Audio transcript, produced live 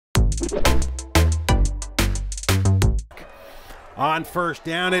On first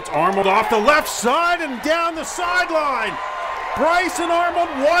down, it's Armold off the left side and down the sideline. Brycen Armold,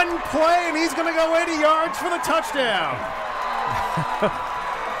 one play, and he's going to go 80 yards for the touchdown.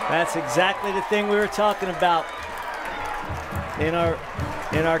 That's exactly the thing we were talking about in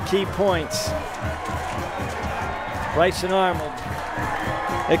our key points. Brycen Armold,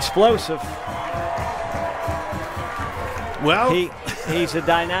 explosive. Well, he's a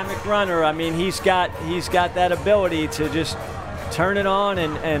dynamic runner. I mean, he's got that ability to just turn it on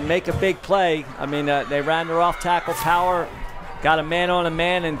and make a big play. I mean, they ran their off tackle power, got a man on a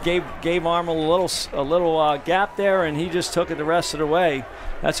man, and gave Armold a little gap there, and he just took it the rest of the way.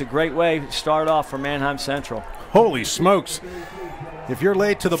 That's a great way to start off for Manheim Central. Holy smokes! If you're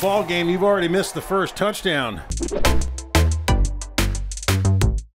late to the ball game, you've already missed the first touchdown.